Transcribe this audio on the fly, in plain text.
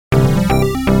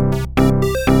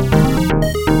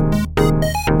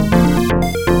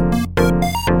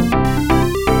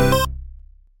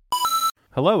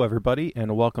Hello, everybody,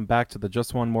 and welcome back to the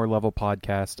Just One More Level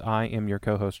podcast. I am your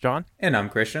co-host, John. And I'm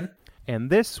Christian.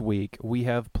 And this week, we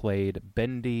have played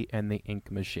Bendy and the Ink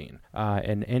Machine,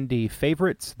 an indie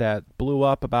favorite that blew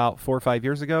up about 4 or 5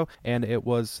 years ago, and it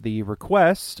was the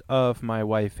request of my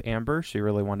wife, Amber. She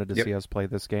really wanted to see us play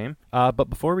this game. But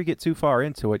before we get too far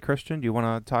into it, Christian, do you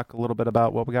want to talk a little bit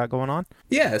about what we got going on?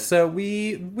 Yeah, so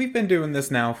we've been doing this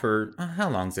now for, how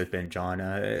long's it been, John?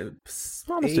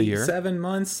 Almost a year. 7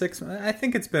 months, 6 months. I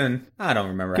think it's been, I don't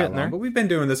remember how long, but we've been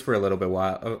doing this for a little bit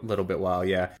while,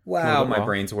 yeah. Wow, my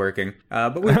brain's working.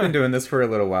 But we've been doing this for a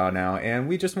little while now, and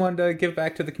we just wanted to give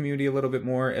back to the community a little bit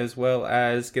more, as well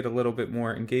as get a little bit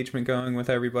more engagement going with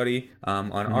everybody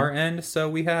on our end. So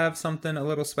we have something a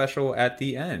little special at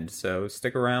the end. So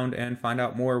stick around and find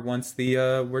out more once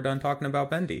we're done talking about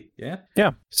Bendy. Yeah?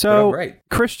 Yeah. So,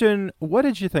 Christian, what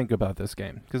did you think about this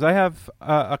game? Because I have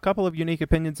a couple of unique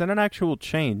opinions and an actual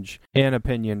change in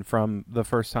opinion from the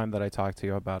first time that I talked to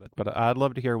you about it. But I'd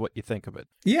love to hear what you think of it.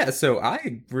 Yeah, so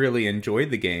I really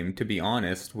enjoyed the game, to be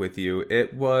honest with you.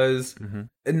 It was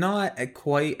not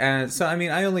quite as... So, I mean,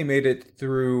 I only made it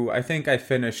through... I think I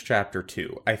finished chapter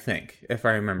 2, I think, if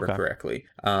I remember correctly.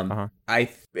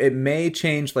 It may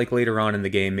change, like, later on in the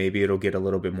game. Maybe it'll get a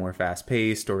little bit more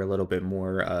fast-paced or a little bit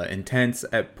more intense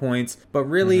at points. But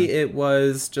really, it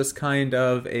was just kind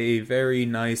of a very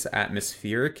nice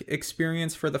atmospheric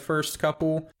experience for the first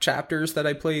couple chapters that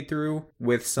I played through,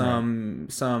 with some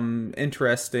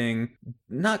interesting,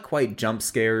 not quite jump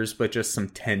scares, but just some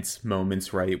tense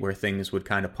moments, right, where things would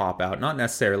kind of pop out. Not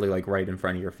necessarily like right in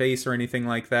front of your face or anything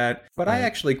like that, but I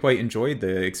actually quite enjoyed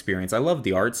the experience. I love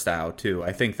the art style too.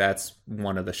 I think that's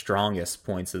one of the strongest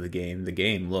points of the game. The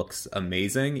game looks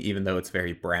amazing, even though it's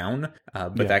very brown,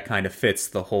 but that kind of fits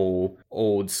the whole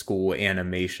old school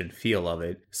animation feel of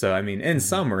it. So, I mean, in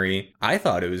summary, I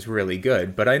thought it was really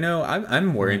good, but I know I'm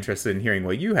more interested in hearing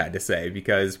what you had to say,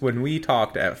 because when we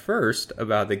talked at first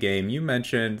about the game, you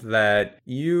mentioned that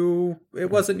it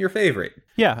wasn't your favorite.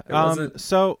 Yeah,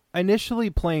 so initially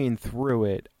playing through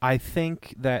it, I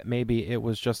think that maybe it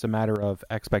was just a matter of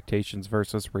expectations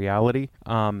versus reality.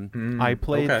 I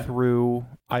played through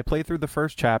the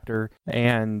first chapter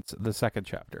and the second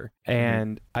chapter,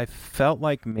 and I felt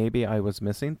like maybe I was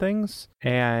missing things,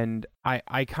 and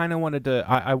I kind of wanted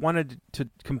to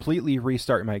completely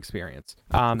restart my experience.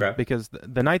 Because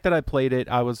the night that I played it,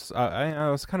 I was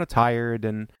kind of tired,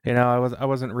 and I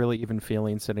wasn't really even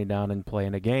feeling sitting down and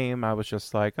playing a game. I was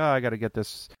just like, I got to get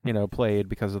this played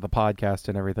because of the podcast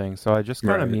and everything. So I just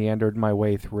kind of meandered my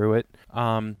way through it.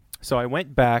 So I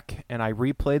went back and I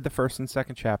replayed the first and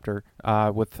second chapter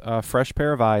with a fresh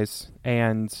pair of eyes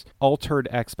and altered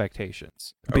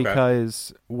expectations.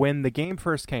 Because when the game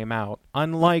first came out,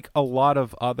 unlike a lot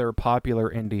of other popular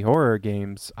indie horror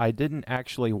games, I didn't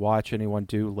actually watch anyone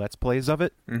do Let's Plays of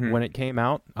it when it came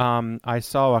out. I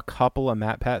saw a couple of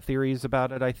MatPat theories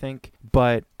about it, I think,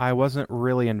 but I wasn't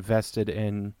really invested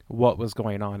in what was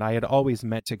going on. I had always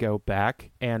meant to go back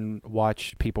and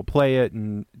watch people play it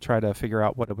and try to figure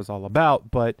out what it was all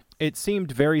about, but it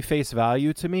seemed very face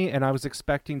value to me, and I was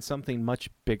expecting something much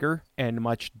bigger and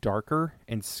much darker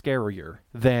and scarier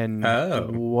than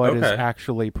what is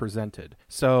actually presented.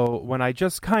 So when I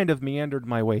just kind of meandered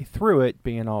my way through it,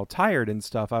 being all tired and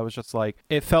stuff, I was just like,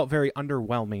 it felt very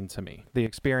underwhelming to me. The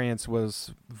experience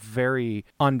was very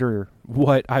under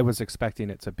what I was expecting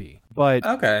it to be. But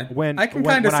when I can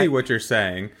kind of see what you're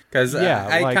saying, because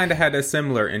I kind of had a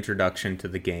similar introduction to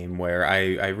the game where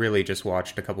I really just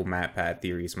watched a couple MatPat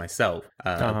theories myself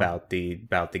about the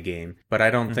game, but I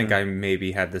don't think I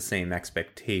maybe had the same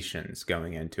expectations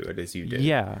going into it as you did.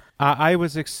 Yeah, I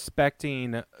was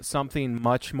expecting something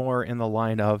much more in the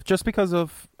line of, just because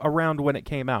of around when it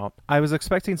came out, I was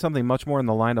expecting something much more in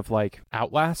the line of like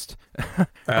Outlast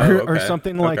or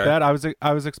something like that.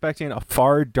 I was expecting a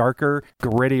far darker,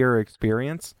 grittier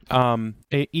experience.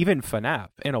 Even FNAF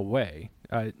in a way.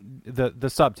 The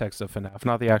subtext of FNAF,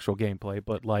 not the actual gameplay,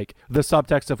 but like the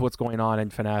subtext of what's going on in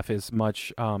FNAF is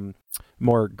much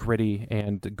more gritty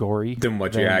and gory than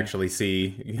what you actually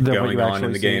see going on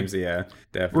in the games. Yeah,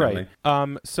 definitely.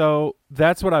 Right. So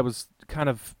that's what I was kind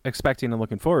of expecting and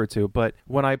looking forward to. But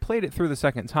when I played it through the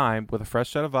second time with a fresh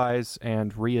set of eyes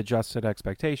and readjusted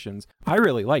expectations, I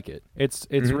really like it. It's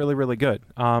really, really good.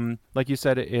 Like you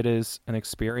said, it is an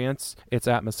experience. It's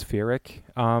atmospheric.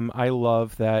 I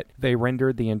love that they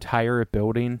rendered the entire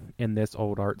building in this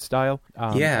old art style.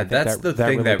 That's the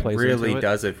thing that really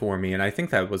does it for me. And I think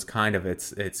that was kind of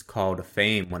its call to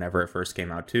fame whenever it first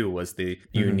came out too, was the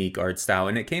unique art style.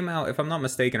 And it came out, if I'm not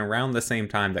mistaken, around the same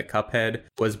time that Cuphead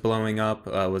was blowing up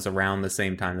was around the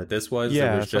same time that this was.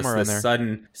 Yeah, it was just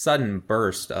this sudden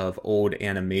burst of old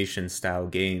animation style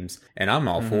games, and I'm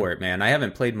all for it, man. I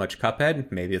haven't played much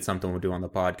Cuphead. Maybe it's something we'll do on the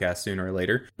podcast sooner or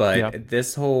later. But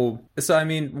this whole, so I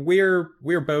mean, we're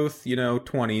both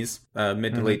 20s,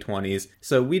 mid to late 20s,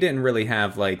 so we didn't really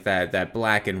have like that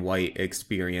black and white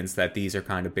experience that these are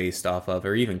kind of based off of,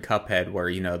 or even Cuphead,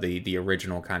 where the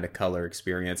original kind of color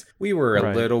experience. We were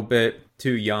a little bit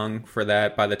too young for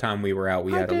that. By the time we were out,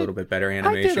 we had a little bit better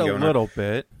animation going on. A little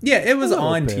bit. Yeah, it was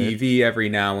on TV every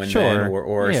now and then,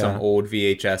 or some old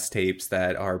VHS tapes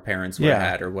that our parents would have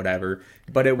had or whatever.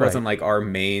 But it wasn't like our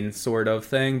main sort of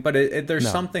thing. But there's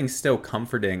something still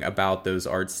comforting about those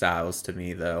art styles to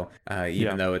me, though,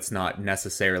 even though it's not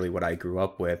necessarily what I grew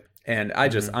up with. And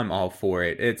I'm all for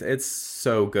it. It's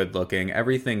so good looking.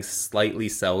 Everything's slightly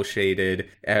cell shaded,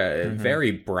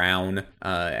 very brown,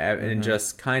 and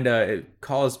just kind of it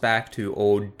calls back to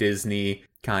old Disney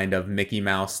kind of Mickey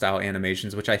Mouse style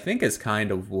animations, which I think is kind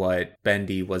of what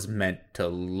Bendy was meant to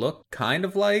look kind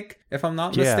of like, if I'm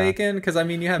not mistaken. Because I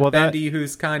mean, you have Bendy,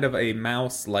 who's kind of a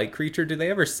mouse-like creature. Do they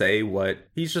ever say what?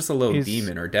 He's just a little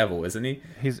demon or devil, isn't he?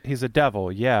 He's a devil,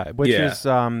 which is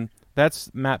that's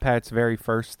MatPat's very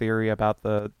first theory about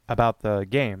the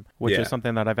game, which is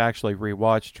something that I've actually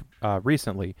rewatched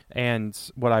recently, and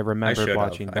what I remembered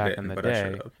watching back in the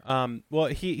day. Well,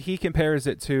 he compares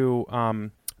it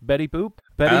to Betty Boop.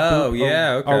 Betty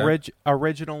Boop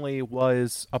originally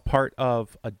was a part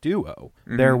of a duo.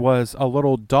 There was a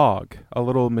little dog, a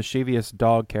little mischievous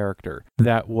dog character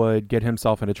that would get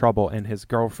himself into trouble, and his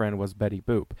girlfriend was Betty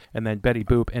Boop. And then Betty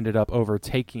Boop ended up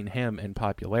overtaking him in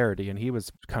popularity, and he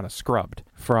was kind of scrubbed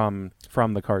from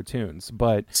the cartoons.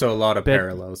 But so a lot of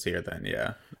parallels here then,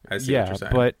 I see what you're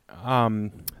saying. But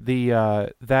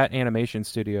that animation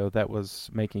studio that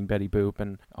was making Betty Boop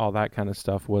and all that kind of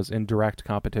stuff was in direct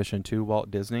competition to Walt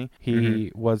Disney. He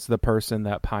was the person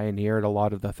that pioneered a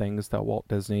lot of the things that Walt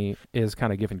Disney is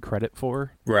kind of given credit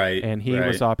for. Right. And he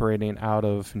was operating out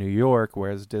of New York,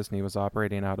 whereas Disney was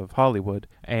operating out of Hollywood.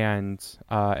 And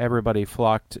everybody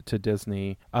flocked to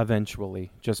Disney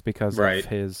eventually just because of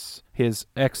his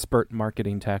expert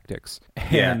marketing tactics.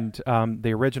 And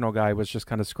the original guy was just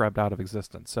kind of scrubbed out of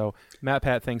existence. So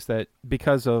MatPat thinks that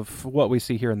because of what we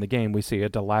see here in the game, we see a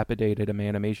dilapidated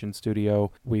animation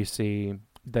studio. We see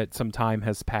that some time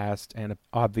has passed, and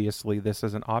obviously this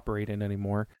isn't operating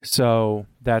anymore. So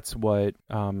that's what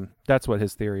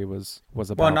his theory was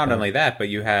about. Well, not only that, but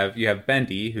you have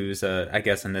Bendy, who's I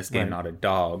guess in this game not a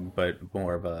dog, but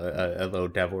more of a little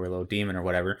devil or a little demon or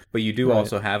whatever. But you do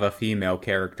also have a female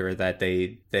character that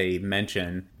they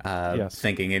mention,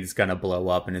 thinking it's gonna blow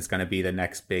up and it's gonna be the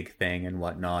next big thing and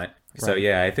whatnot. So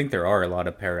I think there are a lot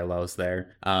of parallels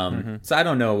there. So I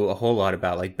don't know a whole lot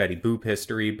about like Betty Boop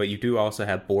history, but you do also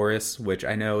have Boris, which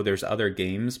I know there's other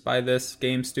games by this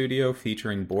game studio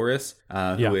featuring Boris,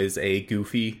 who is a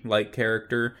Goofy-like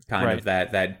character, kind of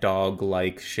that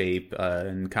dog-like shape,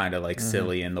 and kind of like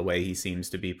silly in the way he seems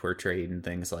to be portrayed and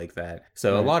things like that.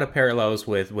 So a lot of parallels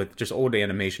with just old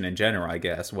animation in general, I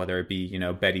guess, whether it be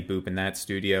Betty Boop in that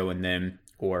studio and then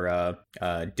or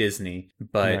Disney.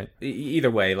 But either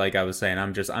way, like I was saying,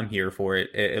 I'm here for it.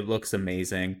 It looks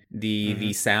amazing. The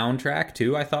soundtrack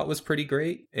too, I thought was pretty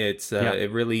great. It's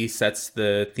it really sets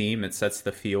the theme, it sets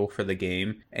the feel for the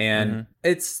game. And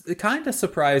it's kind of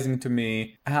surprising to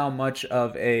me how much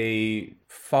of a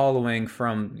following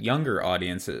from younger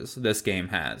audiences this game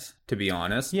has, to be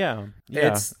honest.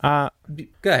 It's go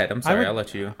ahead, I'm sorry, I'll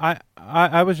let you.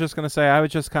 I was just going to say, I would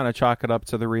just kind of chalk it up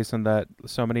to the reason that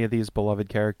so many of these beloved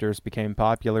characters became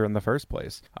popular in the first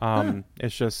place.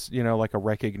 It's just, like a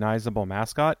recognizable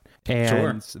mascot.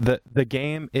 And the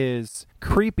game is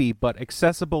creepy but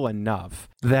accessible enough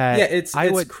that it's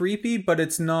creepy, but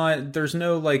it's not, there's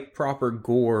no like proper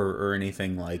gore or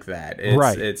anything like that.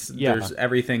 There's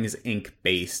everything's ink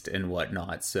based and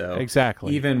whatnot, so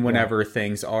exactly, even whenever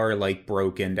things are like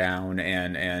broken down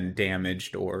and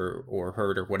damaged or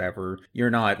hurt or whatever, you're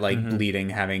not like bleeding,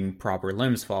 having proper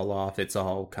limbs fall off. It's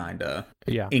all kind of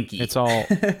inky. It's all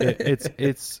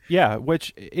it's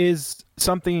which is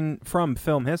something from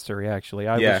film history. Actually,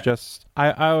 I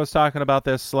was talking about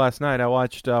this last night. I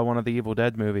watched one of the Evil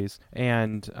Dead movies,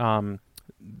 and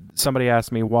somebody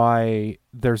asked me why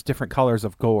there's different colors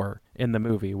of gore in the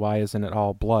movie. Why isn't it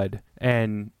all blood?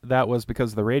 And that was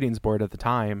because the ratings board at the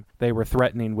time, they were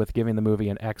threatening with giving the movie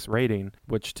an X rating,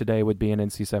 which today would be an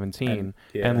NC-17,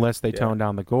 unless they toned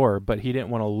down the gore. But he didn't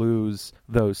want to lose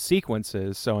those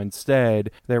sequences, so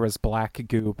instead there was black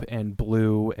goop and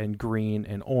blue and green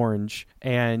and orange,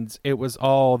 and it was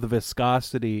all the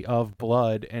viscosity of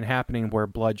blood and happening where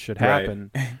blood should happen,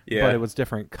 but it was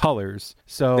different colors.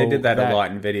 So they did that a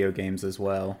lot in video games as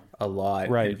well. A lot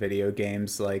in video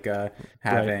games, like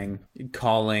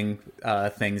calling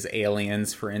things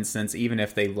aliens, for instance, even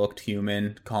if they looked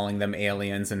human, calling them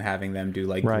aliens and having them do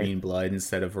like green blood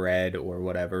instead of red or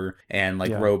whatever. And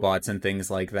like robots and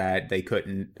things like that, they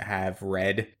couldn't have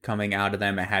red coming out of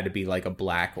them. It had to be like a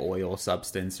black oil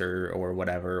substance or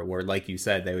whatever. Or like you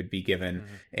said, they would be given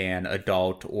an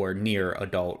adult or near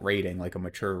adult rating, like a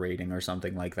mature rating or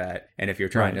something like that. And if you're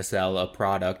trying to sell a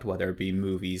product, whether it be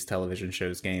movies, television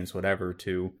shows, games, whatever,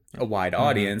 to a wide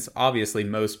audience, obviously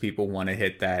most people want to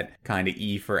hit that kind of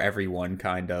E for everyone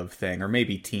kind of thing, or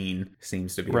maybe teen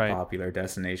seems to be a popular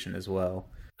destination as well.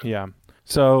 Yeah.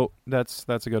 So that's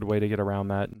a good way to get around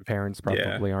that. Parents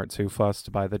probably aren't too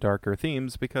fussed by the darker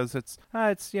themes because it's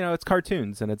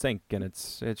cartoons and it's ink and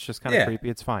it's just kind of creepy.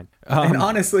 It's fine. And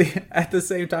honestly, at the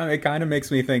same time, it kind of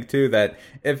makes me think too that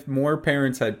if more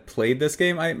parents had played this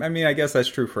game, I mean, I guess that's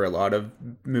true for a lot of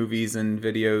movies and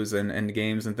videos and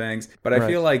games and things, but I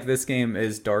feel like this game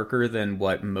is darker than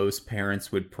what most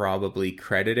parents would probably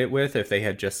credit it with if they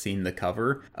had just seen the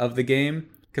cover of the game.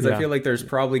 Because I feel like there's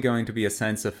probably going to be a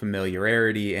sense of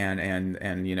familiarity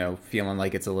and you know, feeling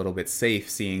like it's a little bit safe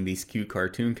seeing these cute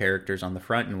cartoon characters on the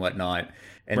front and whatnot.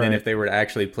 And then if they were to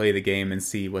actually play the game and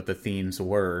see what the themes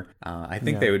were, I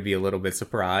think they would be a little bit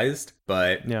surprised.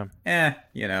 But,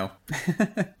 you know.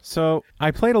 So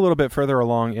I played a little bit further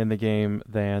along in the game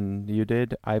than you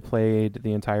did. I played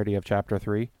the entirety of Chapter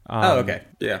 3. Okay.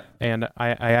 Yeah. And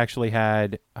I actually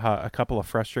had a couple of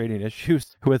frustrating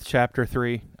issues with Chapter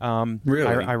 3.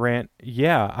 Really? I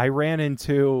ran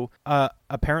into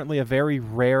apparently a very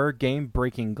rare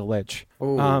game-breaking glitch.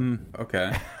 Oh,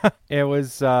 okay. It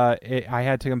was I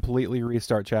had to completely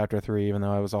restart Chapter 3 even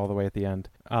though I was all the way at the end.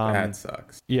 That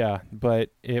sucks. Yeah, but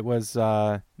it was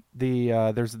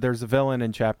there's a villain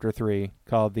in Chapter 3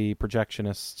 called the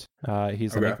Projectionist.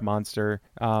 He's an ink monster.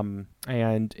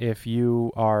 And if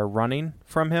you are running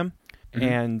from him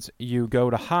and you go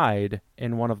to hide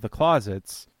in one of the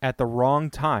closets at the wrong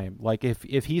time, like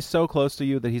if he's so close to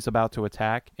you that he's about to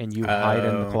attack and you hide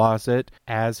in the closet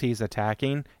as he's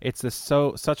attacking, it's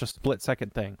such a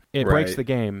split-second thing. It breaks the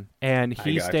game, and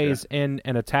he stays in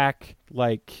an attack,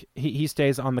 like he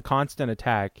stays on the constant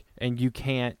attack, and you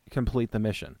can't complete the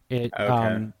mission. It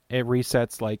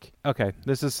resets. Like, okay,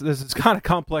 this is kind of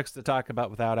complex to talk about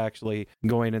without actually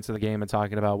going into the game and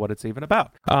talking about what it's even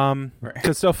about.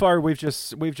 Because so far we've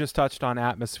just touched on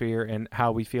atmosphere and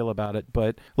how we feel about it,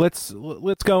 but let's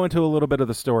go into a little bit of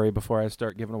the story before I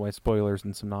start giving away spoilers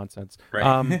and some nonsense.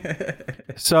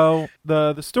 So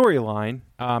the storyline,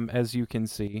 as you can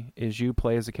see, is you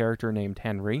play as a character named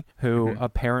Henry, who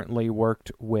apparently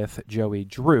worked with Joey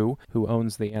Drew, who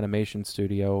owns the animation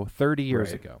studio 30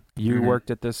 years ago. You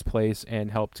worked at this place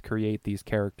and helped create these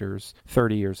characters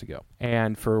 30 years ago.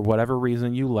 And for whatever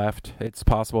reason you left, it's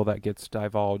possible that gets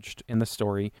divulged in the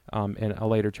story in a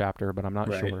later chapter, but I'm not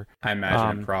sure. I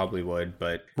imagine it probably would,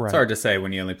 but it's hard to say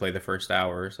when you only play the first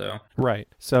hour or so. Right.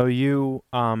 So you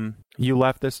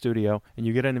left this studio and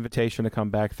you get an invitation to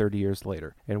come back 30 years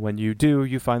later. And when you do,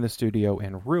 you find the studio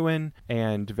in ruin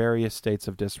and various states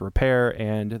of disrepair,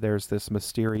 and there's this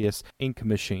mysterious ink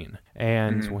machine.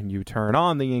 And when you turn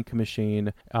on the ink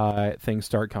machine, things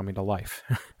start coming to life.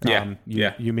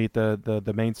 You meet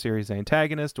the main series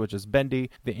antagonist, which is Bendy,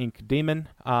 the ink demon.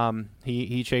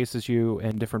 He chases you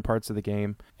in different parts of the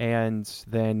game, and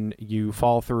then you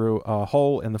fall through a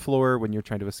hole in the floor when you're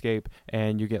trying to escape,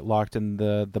 and you get locked in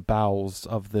the bowels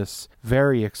of this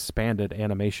very expanded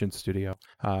animation studio.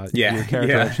 Your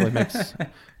character actually makes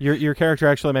your character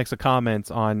actually makes a comment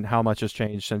on how much has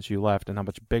changed since you left and how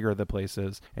much bigger the place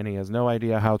is, and he has no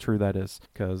idea how true that is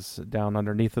because down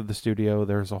underneath of the studio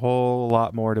there's a whole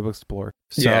lot more to explore.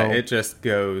 So, it just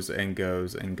goes and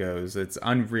goes and goes. It's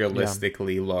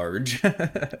unrealistically large.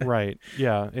 Right.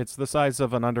 Yeah, it's the size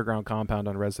of an underground compound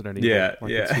on Resident Evil.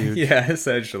 It's huge.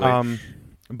 Essentially.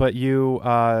 But you,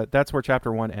 that's where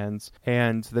chapter 1 ends,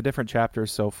 and the different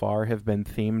chapters so far have been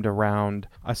themed around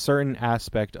a certain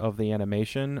aspect of the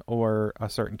animation or a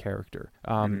certain character.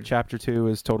 Chapter 2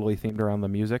 is totally themed around the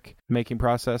music making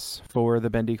process for the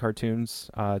Bendy cartoons.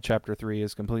 Chapter 3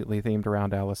 is completely themed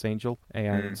around Alice Angel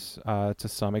and to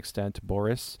some extent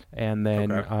Boris. And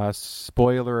then,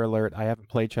 spoiler alert, I haven't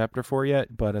played chapter 4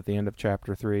 yet, but at the end of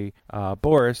chapter 3,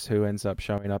 Boris, who ends up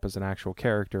showing up as an actual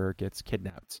character, gets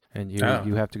kidnapped, and you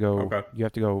have to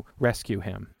go rescue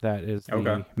him. That is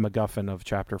the MacGuffin of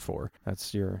chapter 4.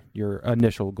 That's your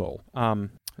initial goal.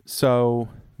 So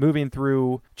moving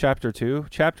through chapter 2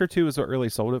 is what really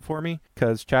sold it for me,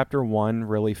 because chapter 1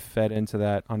 really fed into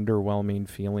that underwhelming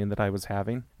feeling that I was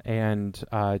having, and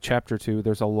chapter 2,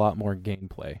 there's a lot more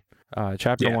gameplay.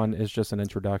 Chapter 1 is just an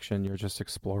introduction. You're just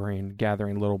exploring,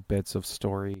 gathering little bits of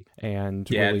story, and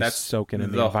really soaking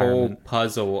in the environment. The whole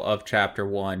puzzle of chapter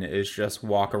 1 is just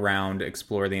walk around,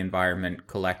 explore the environment,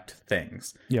 collect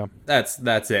things. Yeah.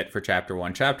 That's it for chapter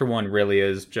 1. Chapter 1 really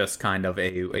is just kind of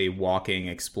a walking,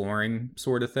 exploring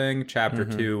sort of thing. Chapter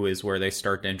 2 is where they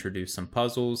start to introduce some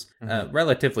puzzles,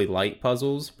 relatively light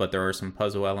puzzles, but there are some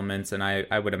puzzle elements, and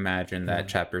I would imagine that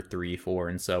chapter 3, 4,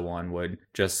 and so on would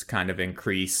just kind of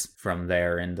increase from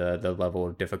there in the level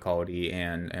of difficulty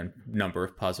and number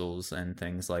of puzzles and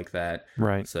things like that.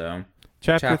 Right. So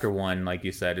chapter 1, like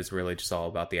you said, is really just all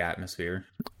about the atmosphere.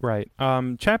 Right.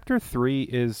 Chapter 3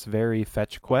 is very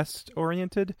fetch quest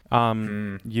oriented.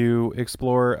 You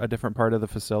explore a different part of the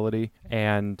facility,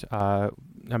 and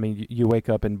you wake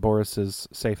up in Boris's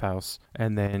safe house,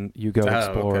 and then you go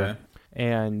explore. Okay.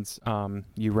 And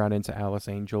you run into Alice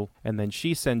Angel, and then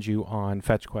she sends you on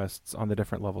fetch quests on the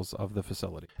different levels of the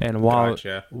facility. And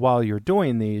while you're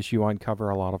doing these, you uncover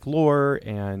a lot of lore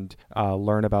and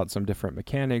learn about some different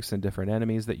mechanics and different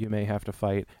enemies that you may have to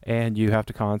fight, and you have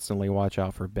to constantly watch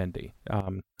out for Bendy.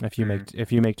 If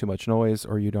you make too much noise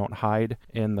or you don't hide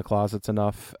in the closets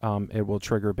enough, it will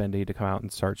trigger Bendy to come out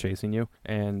and start chasing you.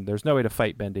 And there's no way to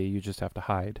fight Bendy; you just have to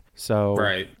hide. So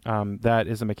that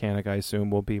is a mechanic I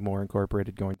assume will be more incorporated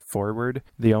going forward.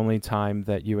 The only time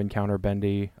that you encounter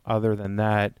Bendy other than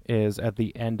that is at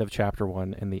the end of chapter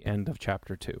 1 and the end of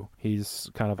chapter 2. He's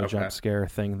kind of a jump scare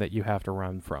thing that you have to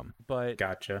run from. But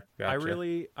gotcha. I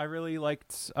really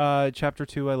liked chapter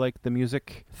 2. I liked the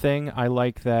music thing. I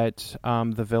like that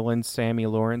the villain Sammy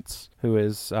Lawrence, who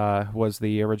was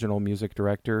the original music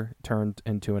director, turned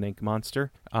into an ink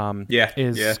monster. Kind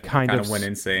of went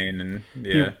insane, and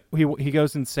he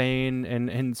goes insane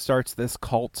and starts this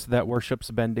cult that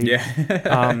worships Bendy.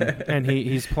 Yeah. And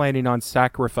he's planning on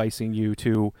sacrificing you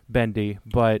to Bendy,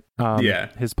 but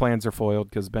his plans are foiled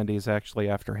because Bendy's actually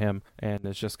after him and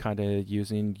is just kind of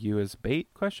using you as bait, ?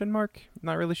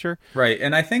 Not really sure. Right,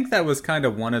 and I think that was kind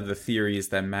of one of the theories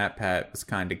that MatPat was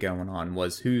kind of going on,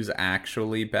 was who's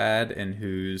actually bad and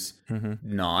who's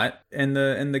not in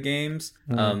the games,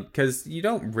 because you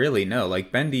don't really know.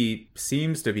 Like, Bendy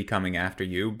seems to be coming after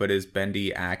you, but is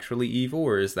Bendy actually evil,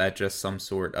 or is that just some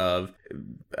sort of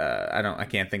I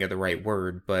can't think of the right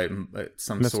word, but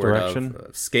some sort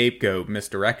of scapegoat,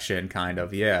 misdirection, kind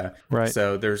of, Right.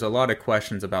 So there's a lot of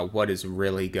questions about what is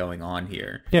really going on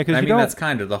here. Yeah, because that's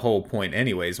kind of the whole point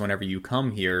anyways. Whenever you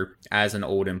come here as an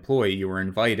old employee, you were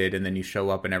invited, and then you show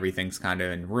up and everything's kind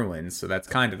of in ruins. So that's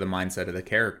kind of the mindset of the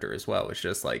character as well. It's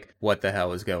just like, what the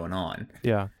hell is going on?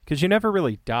 Yeah, because you never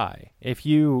really die. If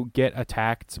you get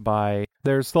attacked by...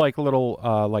 There's like little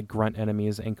like grunt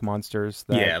enemies, ink monsters.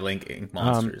 Ink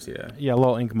monsters, Yeah,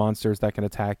 little ink monsters that can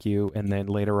attack you, and then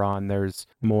later on there's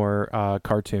more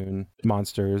cartoon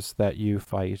monsters that you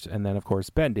fight, and then of course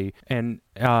Bendy. And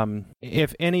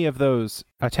if any of those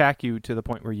attack you to the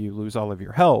point where you lose all of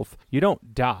your health, you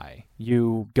don't die.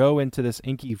 You go into this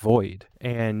inky void,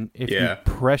 and if you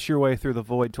press your way through the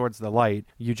void towards the light,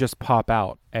 you just pop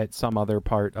out at some other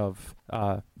part of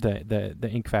the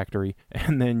ink factory,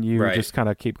 and then you just kind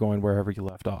of keep going wherever you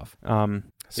left off.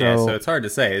 So it's hard to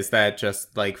say. Is that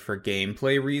just like for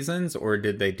gameplay reasons, or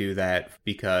did they do that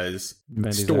because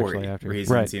Bendy's story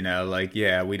reasons?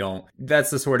 Right. We don't.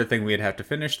 That's the sort of thing we'd have to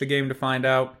finish the game to find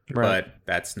out. Right. But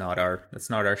that's not our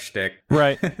shtick.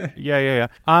 Right. Yeah.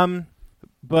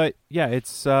 But yeah,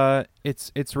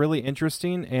 it's really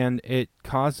interesting, and it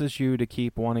causes you to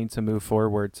keep wanting to move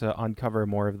forward to uncover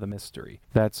more of the mystery.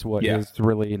 That's what is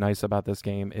really nice about this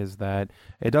game, is that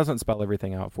it doesn't spell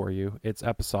everything out for you. It's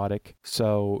episodic,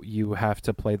 so you have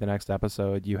to play the next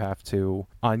episode. You have to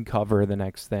uncover the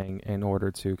next thing in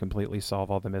order to completely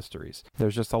solve all the mysteries.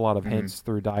 There's just a lot of hints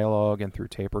through dialogue and through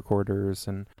tape recorders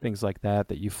and things like that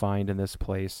you find in this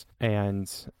place,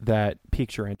 and that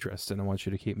piques your interest and it wants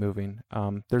you to keep moving.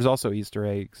 There's also also Easter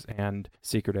eggs and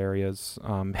secret areas,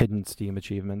 hidden Steam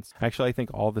achievements. Actually, I think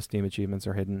all the Steam achievements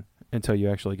are hidden until you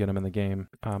actually get them in the game.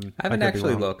 I haven't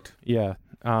actually looked. Yeah.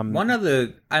 One of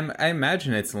the, I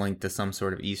imagine it's linked to some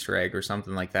sort of Easter egg or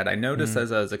something like that. I noticed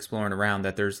as I was exploring around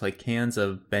that there's like cans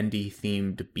of Bendy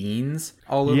themed beans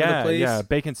all over the place. Yeah,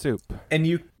 bacon soup. And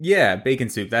bacon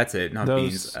soup, that's it, not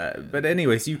beans. But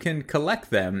anyways, you can collect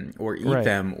them or eat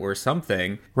them or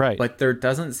something. Right. But there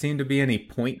doesn't seem to be any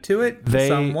point to it.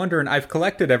 So I'm wondering, I've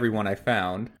collected every one I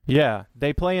found. Yeah,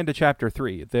 they play into Chapter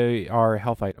 3. They are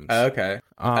health items. Okay.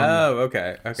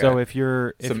 Okay. So if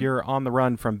you're on the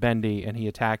run from Bendy and he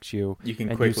attacks you, you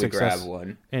can quickly grab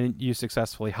one. And you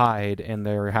successfully hide, and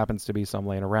there happens to be some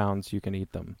laying around, so you can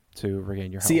eat them to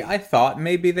regain your health. See, I thought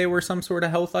maybe they were some sort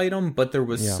of health item, but there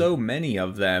was so many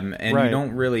of them, and you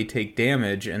don't really take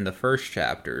damage in the first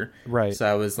chapter. Right. So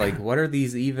I was like, what are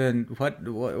these even?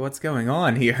 What's going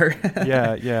on here?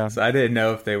 Yeah. So I didn't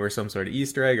know if they were some sort of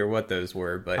Easter egg or what those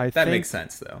were, but that makes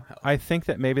sense, though. I think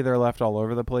that maybe they're left all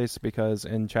over the place because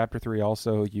in Chapter 3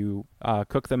 also you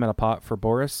cook them in a pot for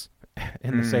Boris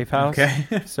in the safe house. Okay.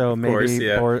 So maybe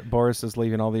Boris is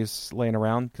leaving all these laying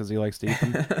around because he likes to eat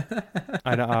them.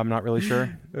 I'm not really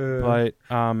sure. But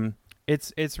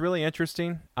it's really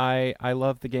interesting. I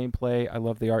love the gameplay. I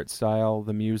love the art style,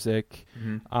 the music.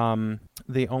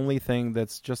 The only thing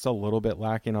that's just a little bit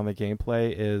lacking on the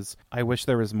gameplay is I wish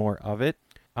there was more of it.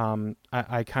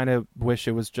 I kind of wish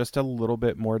it was just a little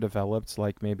bit more developed,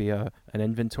 like maybe an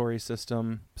inventory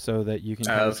system so that you can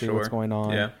kind of see what's going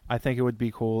on. Yeah. I think it would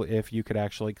be cool if you could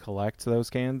actually collect those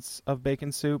cans of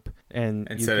bacon soup and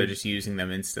instead of just using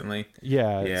them instantly.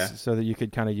 Yeah. So that you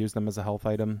could kind of use them as a health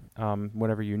item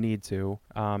whenever you need to.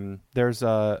 There's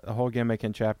a whole gimmick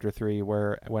in Chapter 3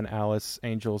 where when Alice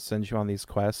Angel sends you on these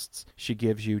quests, she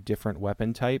gives you different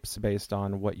weapon types based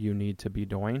on what you need to be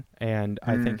doing. And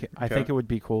I think it would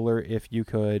be cooler if you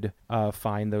could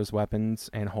find those weapons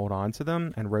and hold on to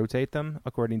them and rotate them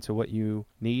according to what you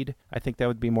need. I think that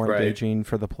would be more engaging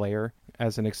for the player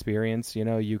as an experience. You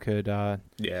know, you could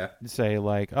say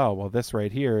like, oh, well, this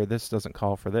right here, this doesn't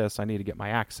call for this. I need to get my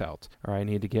axe out, or I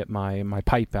need to get my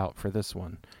pipe out for this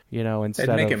one. You know, instead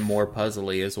it'd make it more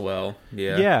puzzly as well.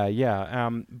 Yeah.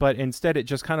 But instead, it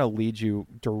just kind of leads you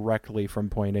directly from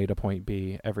point A to point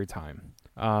B every time.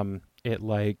 It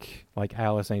like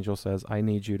Alice Angel says, I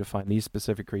need you to find these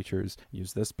specific creatures,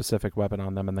 use this specific weapon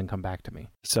on them, and then come back to me.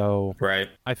 So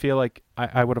I feel like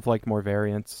I would have liked more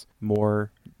variance,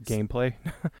 more gameplay.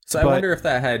 So I wonder if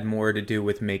that had more to do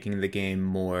with making the game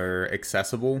more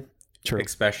accessible. True.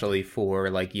 Especially for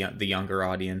like the younger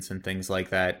audience and things like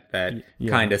that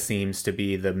kind of seems to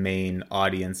be the main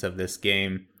audience of this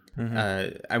game.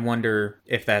 I wonder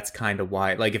if that's kind of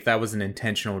why, like if that was an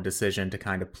intentional decision to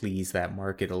kind of please that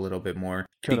market a little bit more.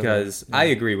 Because I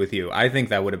agree with you. I think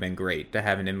that would have been great to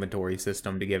have an inventory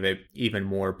system to give it even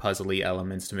more puzzly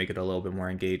elements to make it a little bit more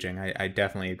engaging. I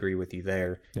definitely agree with you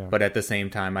there. Yeah. But at the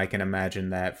same time, I can imagine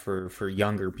that for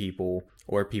younger people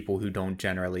or people who don't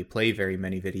generally play very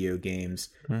many video games,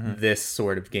 this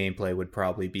sort of gameplay would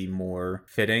probably be more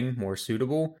fitting, more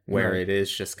suitable, where it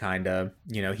is just kind of,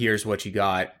 you know, here's what you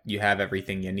got, you have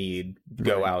everything you need,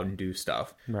 go out and do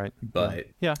stuff. Right. But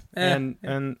and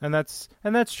that's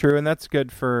true, and that's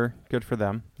good for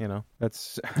them, you know.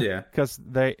 That's because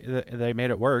they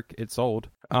made it work, it sold.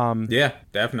 Yeah,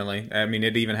 definitely. I mean,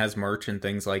 it even has merch and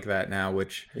things like that now,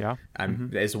 which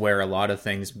is where a lot of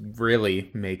things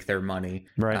really make their money.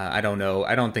 Right. I don't know.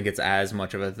 I don't think it's as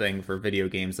much of a thing for video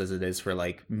games as it is for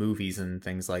like movies and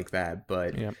things like that.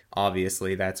 But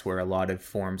obviously, that's where a lot of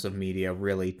forms of media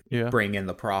really bring in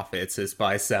the profits, is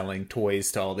by selling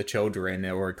toys to all the children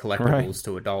or collectibles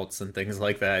to adults and things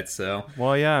like that. So,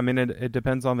 well, yeah. I mean, it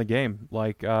depends on the game.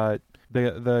 Like,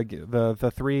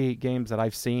 the three games that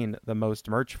I've seen the most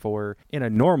merch for in a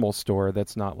normal store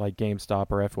that's not like GameStop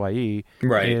or FYE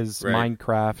is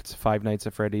Minecraft, Five Nights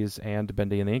at Freddy's, and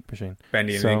Bendy and the Ink Machine.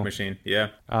 Bendy and the Ink Machine, yeah.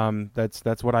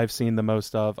 That's what I've seen the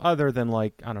most of, other than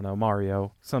like, I don't know,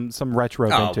 Mario, some retro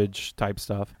vintage type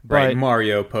stuff. But,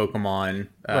 Mario, Pokemon.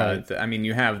 I mean,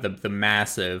 you have the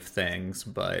massive things,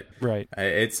 but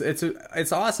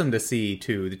it's awesome to see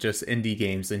too, just indie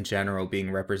games in general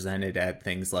being represented at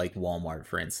things like Walmart,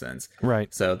 for instance.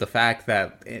 Right. So the fact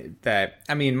that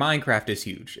I mean, Minecraft is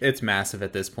huge. It's massive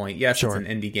at this point. Yes, it's an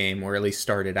indie game, or at least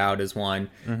started out as one,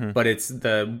 but it's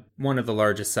one of the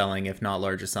largest selling, if not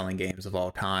largest selling games of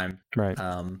all time. Right.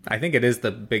 I think it is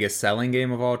the biggest selling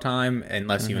game of all time,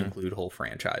 unless you include whole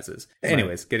franchises.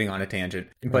 Anyways, getting on a tangent.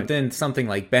 But then something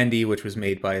like Bendy, which was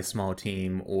made by a small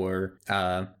team, or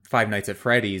Five Nights at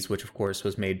Freddy's, which of course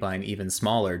was made by an even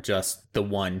smaller, just the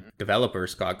one developer,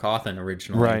 Scott Cawthon,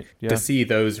 originally. Right. Yep. to see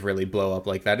those really blow up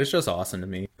like that is just awesome to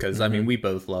me, because I mean, we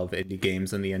both love indie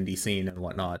games and the indie scene and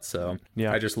whatnot, so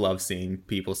I just love seeing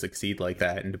people succeed like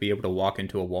that, and to be able to walk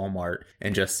into a Walmart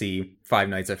and just see Five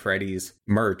Nights at Freddy's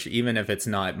merch, even if it's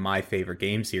not my favorite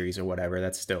game series or whatever,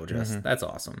 that's still just that's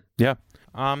awesome. Yeah.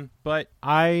 But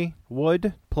I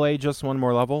would play just one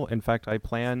more level. In fact, I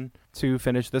plan to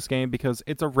finish this game because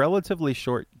it's a relatively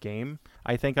short game.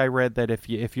 I think I read that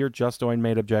if you're just doing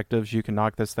main objectives, you can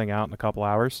knock this thing out in a couple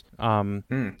hours.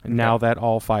 Now that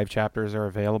all 5 chapters are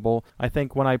available, I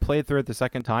think when I played through it the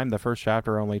second time, the first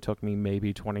chapter only took me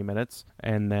maybe 20 minutes,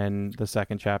 and then the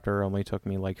second chapter only took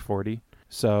me like 40.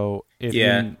 So if you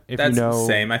know, the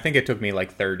same. I think it took me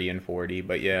like 30 and 40,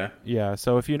 but yeah.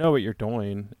 So if you know what you're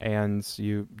doing and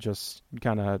you just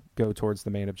kind of go towards the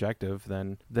main objective,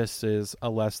 then this is a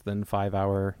less than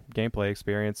 5-hour gameplay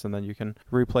experience, and then you can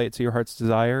replay it to your heart's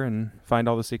desire and find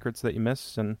all the secrets that you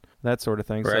missed and that sort of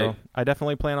thing. Right. So I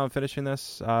definitely plan on finishing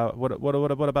this. What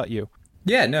about you?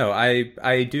 Yeah, no,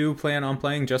 I do plan on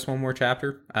playing just one more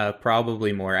chapter,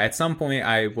 probably more. At some point,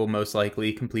 I will most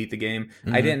likely complete the game.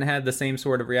 I didn't have the same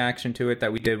sort of reaction to it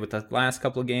that we did with the last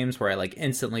couple of games, where I like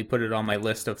instantly put it on my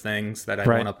list of things that I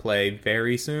want to play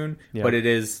very soon. Yeah. But it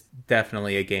is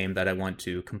definitely a game that I want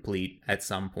to complete at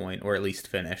some point, or at least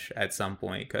finish at some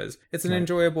point, because it's an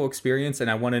enjoyable experience, and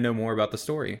I want to know more about the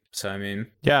story. So, I mean,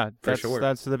 for sure.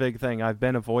 That's the big thing. I've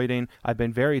been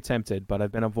very tempted, but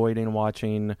I've been avoiding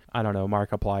watching, I don't know,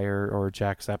 Markiplier or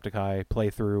Jacksepticeye play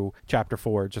through Chapter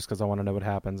 4 just because I want to know what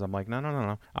happens. I'm like,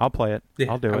 no. I'll play it.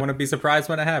 Yeah, I'll do it. I want to be surprised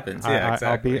when it happens. Yeah,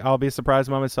 exactly. I'll be surprised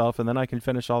by myself, and then I can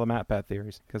finish all the MatPat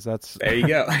theories, because there you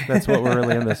go. That's what we're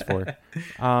really in this for.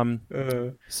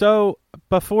 So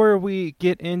before we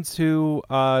get into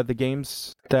the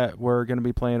games that we're going to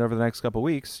be playing over the next couple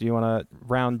weeks, you want to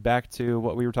round back to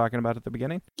what we were talking about at the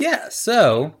beginning? Yeah,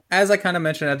 so as I kind of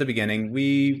mentioned at the beginning,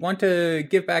 we want to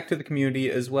give back to the community,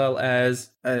 as well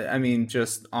as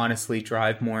just honestly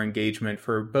drive more engagement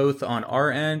for both on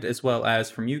our end as well as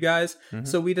from you guys.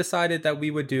 So we decided that we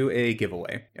would do a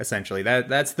giveaway. Essentially,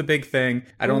 that's the big thing.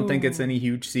 I don't think it's any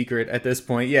huge secret at this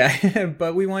point. Yeah,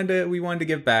 but we wanted to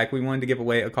give back. We wanted to give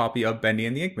away a copy of Bendy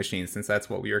and the Ink Machine, since that's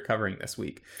what we were covering this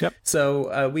week. Yep.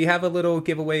 So we have a little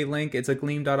giveaway link. It's a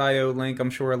Gleam.io link.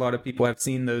 I'm sure a lot of people have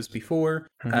seen those before.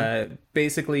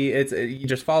 Basically, you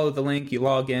just follow the link, you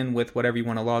log in with whatever you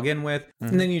want to log in with,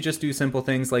 and then you just do simple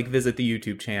things like visit the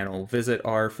YouTube channel, visit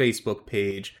our Facebook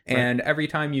page, and every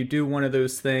time you do one of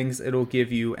those things, it'll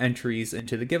give you entries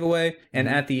into the giveaway. And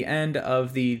at the end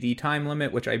of the time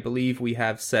limit, which I believe we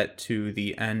have set to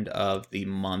the end of the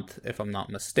month, if I'm not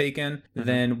mistaken,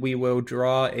 then we will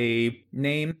draw a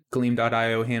name.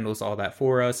 Gleam.io handles all that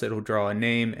for us. It'll draw a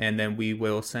name, and then we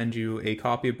will send you a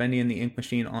copy of Bendy and the Ink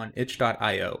Machine on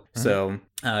itch.io. So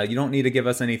you don't need to give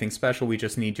us anything special. We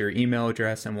just need your email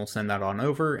address, and we'll send that on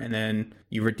over, and then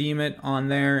you redeem it on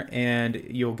there, and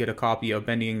you'll get a copy of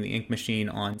Bendy and the Ink Machine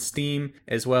on Steam,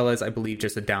 as well as, I believe,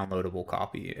 just a downloadable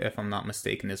copy, if I'm not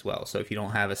mistaken, as well. So if you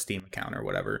don't have a Steam account or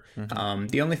whatever.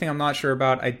 The only thing I'm not sure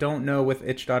about, I don't know with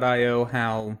itch.io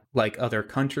how like other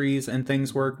countries and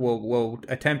things work. We'll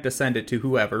attempt to send it to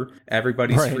whoever.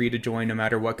 Everybody's free to join no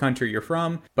matter what country you're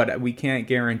from, but we can't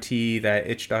guarantee that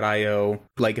itch.io,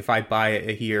 like if I buy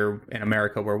it here in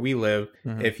America where we live,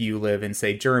 if you live in,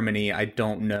 say, Germany, I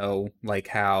don't know like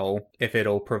how, if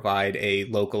it'll provide a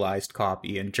localized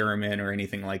copy in German or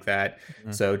anything like that.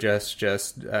 So just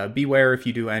beware if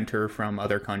you do enter from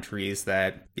other countries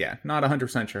that, not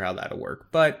 100% sure how that'll work.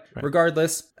 But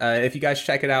regardless, if you guys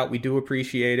check it out, we do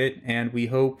appreciate it, and we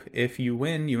hope if you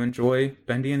win, you enjoy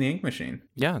Bendy and the Ink Machine.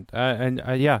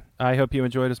 I hope you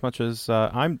enjoyed as much as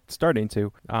I'm starting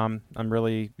to. I'm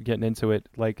really getting into it.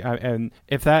 And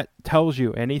if that tells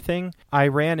you anything, I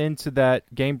ran into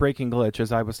that game-breaking glitch,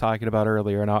 as I was talking about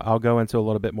earlier, and I'll go into a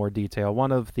little bit more detail.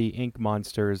 One of the ink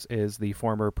monsters is the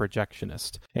former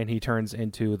projectionist, and he turns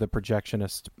into the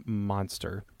projectionist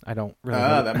monster. I don't really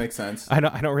know. That makes sense. I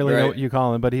don't really know what you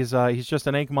call him, but he's just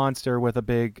an ink monster with a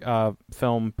big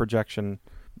film projection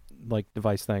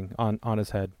device thing on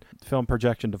his head. Film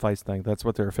projection device thing. That's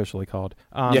what they're officially called.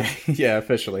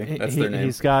 Officially. That's their name.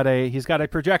 He's got a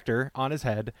projector on his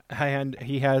head, and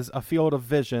he has a field of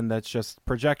vision that's just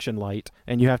projection light,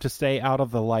 and you have to stay out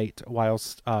of the light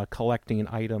whilst collecting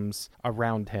items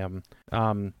around him.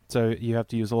 So you have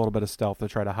to use a little bit of stealth to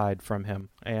try to hide from him.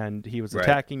 And he was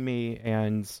attacking me,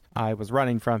 and I was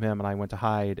running from him, and I went to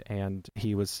hide, and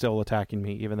he was still attacking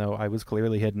me, even though I was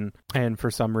clearly hidden. And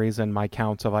for some reason, my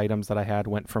count of items that I had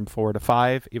went from 4 to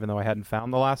 5, even though I hadn't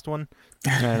found the last one.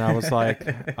 And I was like,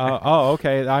 oh,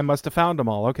 okay, I must have found them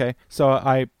all. Okay. So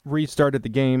I restarted the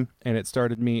game, and it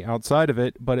started me outside of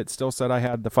it, but it still said I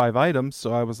had the 5 items.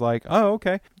 So I was like, oh,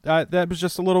 okay. That was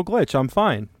just a little glitch. I'm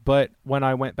fine. But when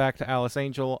I went back to Alice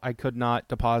Angel, I could not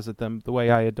deposit them the way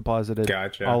I had deposited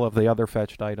all of the other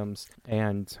fetched items,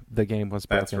 and the game was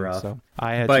broken. That's rough. So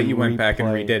I had but you went back and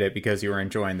redid it because you were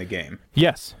enjoying the game.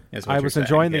 Yes. I was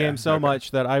enjoying the game so much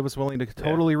that I was willing to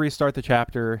totally restart the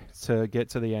chapter to get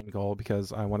to the end goal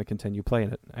because I want to continue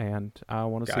playing it, and I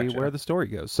want to see where the story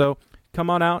goes. So come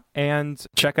on out and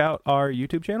check out our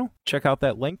YouTube channel. Check out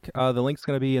that link. The link's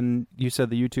going to be in, you said,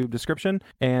 the YouTube description,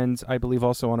 and I believe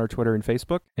also on our Twitter and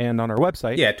Facebook and on our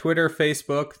website. Yeah, Twitter,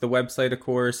 Facebook, the website, of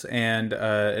course, and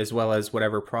as well as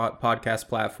whatever podcast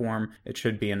platform. It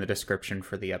should be in the description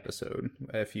for the episode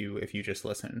if you just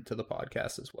listen to the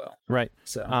podcast as well. Right.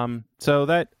 So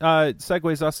that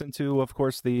segues us into, of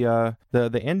course, the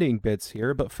ending bits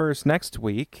here. But first, next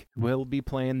week we'll be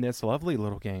playing this lovely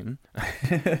little game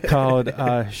called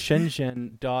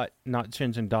Shenzhen.io,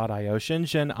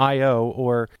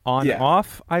 or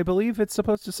on-off, I believe it's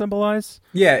supposed to symbolize.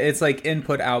 Yeah, it's like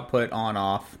input, output,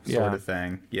 on-off sort of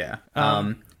thing. Yeah.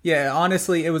 Yeah,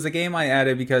 honestly, it was a game I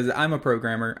added because I'm a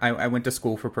programmer. I went to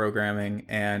school for programming,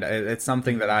 and it's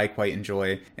something that I quite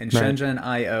enjoy. And Shenzhen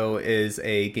IO is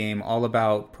a game all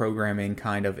about programming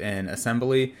kind of in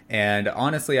assembly. And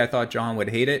honestly, I thought John would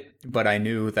hate it, but I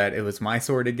knew that it was my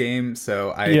sort of game,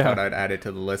 so I thought I'd add it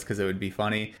to the list because it would be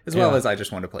funny, as well as I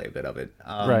just want to play a bit of it.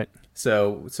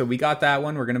 So we got that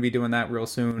one. We're going to be doing that real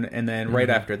soon. And then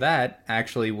right after that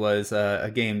actually was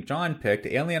a game John picked,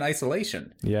 Alien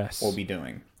Isolation. Yes. We'll be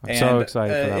doing. I'm so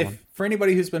excited for that one. For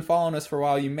anybody who's been following us for a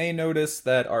while, you may notice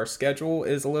that our schedule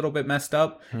is a little bit messed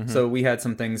up. So we had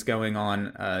some things going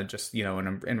on just,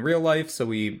 in real life. So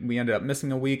we ended up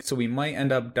missing a week. So we might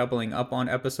end up doubling up on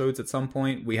episodes at some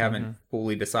point. We haven't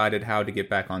fully decided how to get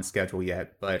back on schedule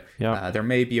yet. But there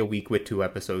may be a week with 2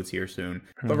 episodes here soon.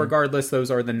 But regardless, those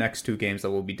are the next 2 games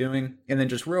that we'll be doing. And then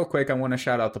just real quick, I want to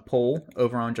shout out the poll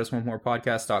over on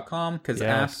justonemorepodcast.com because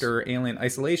after Alien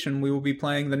Isolation, we will be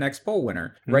playing the next poll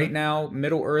winner. Right now,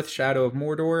 Middle-earth, Shadow of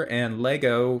Mordor, and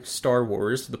Lego Star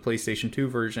Wars, the PlayStation 2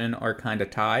 version, are kind of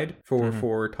tied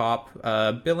for top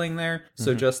billing there.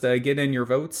 So just get in your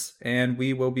votes, and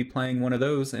we will be playing one of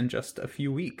those in just a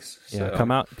few weeks. So come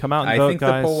out and vote, I think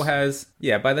guys. The poll has,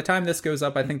 by the time this goes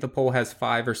up, I think the poll has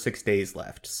 5 or 6 days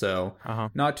left. So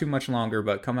not too much longer,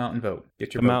 but come out and vote.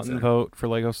 Get your votes in. Come out and vote for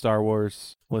Lego Star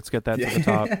Wars. Let's get that to the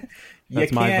top.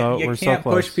 That's my vote. We're so close. You can't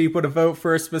push people to vote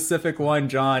for a specific one,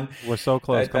 John. We're so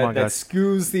close. Come on, guys. That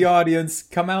skews the audience.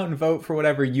 Come out and vote for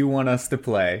whatever you want us to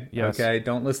play. Yes. Okay?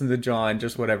 Don't listen to John.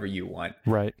 Just whatever you want.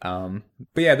 Right. But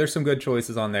yeah, there's some good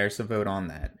choices on there, so vote on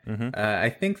that. I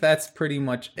think that's pretty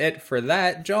much it for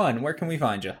that. John, where can we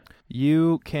find you?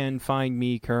 You can find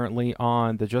me currently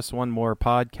on the Just One More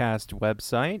podcast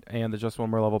website and the Just One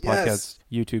More Level podcast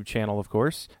YouTube channel, of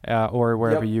course, or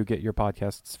wherever you get your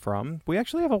podcasts from. We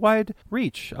actually have a wide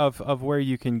reach of where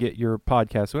you can get your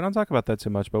podcasts. We don't talk about that too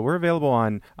much, but we're available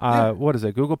on, what is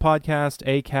it, Google Podcast,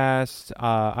 Acast,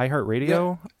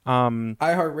 iHeartRadio.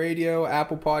 iHeartRadio,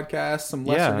 Apple Podcasts, some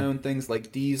lesser-known things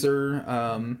like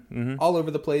Deezer, all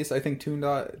over the place. I think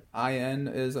Tune.in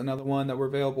is another one that we're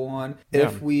available on.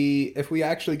 If we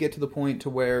actually get to the point to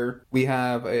where we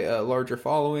have a larger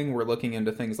following, we're looking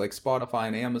into things like Spotify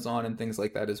and Amazon and things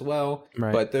like that as well.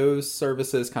 Right. But those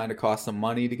services kind of cost some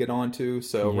money to get onto.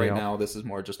 So right now this is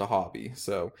more just a hobby.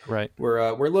 So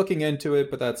we're looking into it,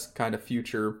 but that's kind of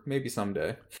future, maybe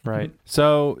someday. Right.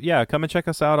 So come and check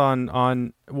us out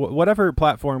on whatever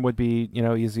platform would be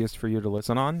easiest for you to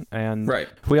listen on. And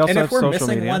we also have social media. And if we're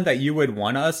missing one that you would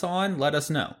want us on, let us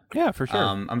know. Yeah, for sure.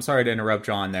 I'm sorry to interrupt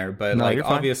John there, but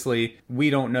obviously we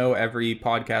don't know every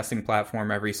podcasting platform,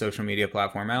 every social media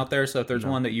platform out there. So if there's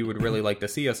one that you would really like to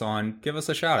see us on, give us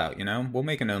a shout out. We'll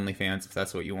make an OnlyFans if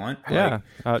that's what you want.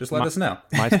 Just let us know.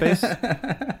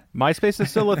 MySpace is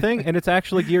still a thing, and it's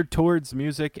actually geared towards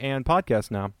music and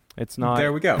podcasts now. It's not.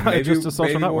 There we go. Maybe, just a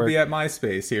social network. We'll be at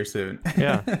MySpace here soon.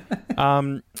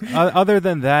 Other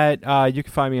than that, you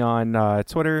can find me on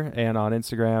Twitter and on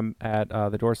Instagram at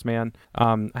the Dorseman.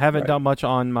 I haven't done much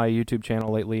on my YouTube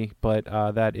channel lately, but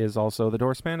that is also the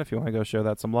Dorseman if you want to go show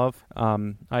that some love.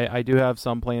 I do have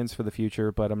some plans for the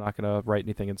future, but I'm not going to write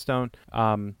anything in stone.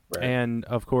 And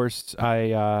of course,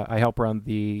 I help run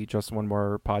the Just One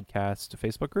More podcast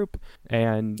Facebook group,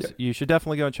 and you should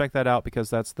definitely go and check that out because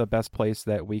that's the best place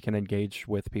that we can engage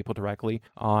with people directly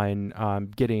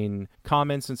on getting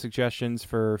comments and suggestions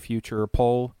for future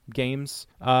poll games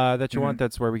that you want.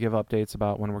 That's where we give updates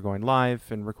about when we're going live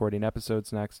and recording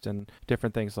episodes next and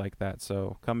different things like that.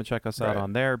 So come and check us out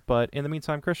on there. But in the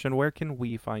meantime, Christian, where can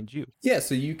we find you? Yeah,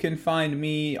 so you can find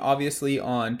me obviously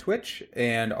on Twitch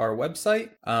and our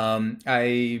website.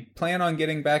 I plan on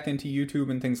getting back into YouTube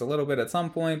and things a little bit at some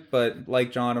point, but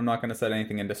like John, I'm not going to set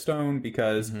anything into stone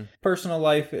because personal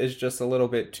life is just a little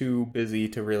bit too busy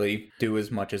to really do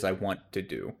as much as I want to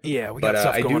do. Yeah, we got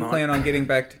stuff going on. I do plan on getting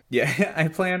back to, I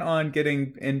plan on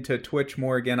getting into Twitch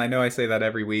more again. I know I say that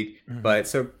every week, but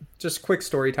so just quick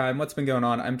story time. What's been going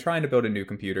on? I'm trying to build a new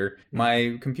computer.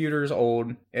 My computer's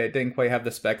old. It didn't quite have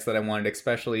the specs that I wanted,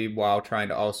 especially while trying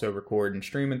to also record and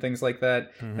stream and things like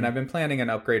that. And I've been planning an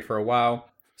upgrade for a while.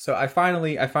 So I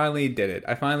finally did it.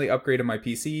 I finally upgraded my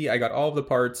PC. I got all of the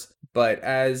parts, but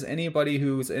as anybody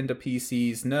who's into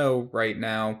PCs know right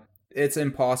now, it's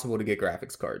impossible to get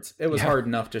graphics cards. It was hard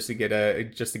enough just to get a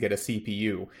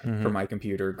CPU for my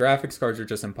computer. Graphics cards are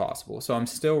just impossible. So I'm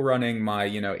still running my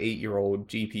 8-year-old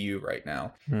GPU right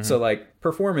now. So like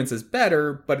performance is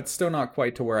better, but it's still not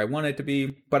quite to where I want it to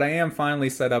be. But I am finally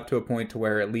set up to a point to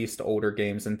where at least older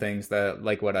games and things that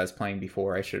like what I was playing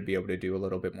before, I should be able to do a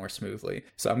little bit more smoothly.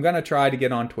 So I'm gonna try to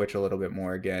get on Twitch a little bit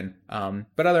more again.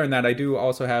 But other than that, I do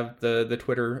also have the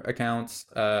Twitter accounts.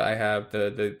 I have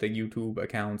the YouTube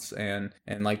accounts. And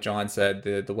like John said,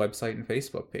 the website and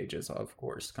Facebook pages, of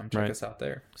course. Come check us out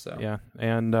there. So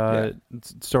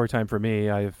story time for me.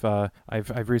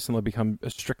 I've recently become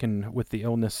stricken with the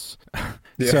illness,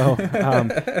 so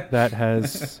that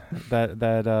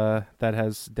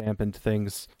has dampened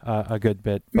things a good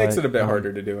bit. Makes it a bit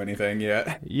harder to do anything.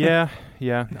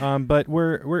 But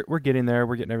we're getting there.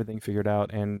 We're getting everything figured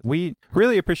out, and we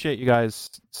really appreciate you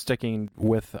guys sticking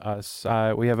with us.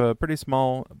 We have a pretty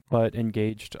small but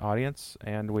engaged audience,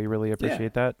 and we really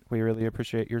appreciate that. We really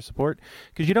appreciate your support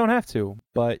because you don't have to,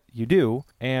 but you do,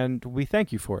 and we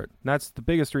thank you for it. And that's the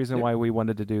biggest reason why we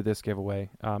wanted to do this giveaway.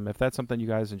 If that's something you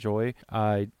guys enjoy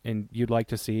and you'd like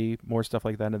to see more stuff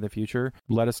like that in the future,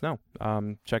 let us know.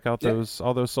 Check out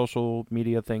all those social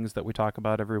media things that we talk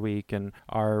about every week and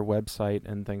our website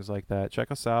and things like that.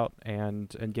 Check us out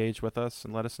and engage with us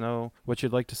and let us know what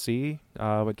you'd like to see,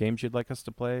 what games you'd like us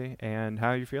to play, and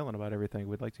how you're feeling about everything.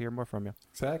 We'd like to hear more from you.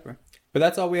 Exactly. But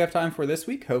that's all we have time for this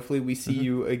week. Hopefully we see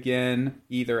you again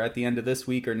either at the end of this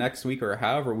week or next week or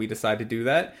however we decide to do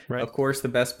that. Right. Of course, the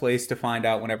best place to find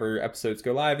out whenever episodes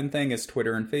go live and thing is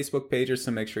Twitter and Facebook pages,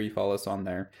 so make sure you follow us on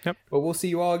there. Yep. But we'll see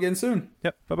you all again soon.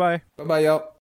 Yep. Bye-bye. Bye-bye, y'all.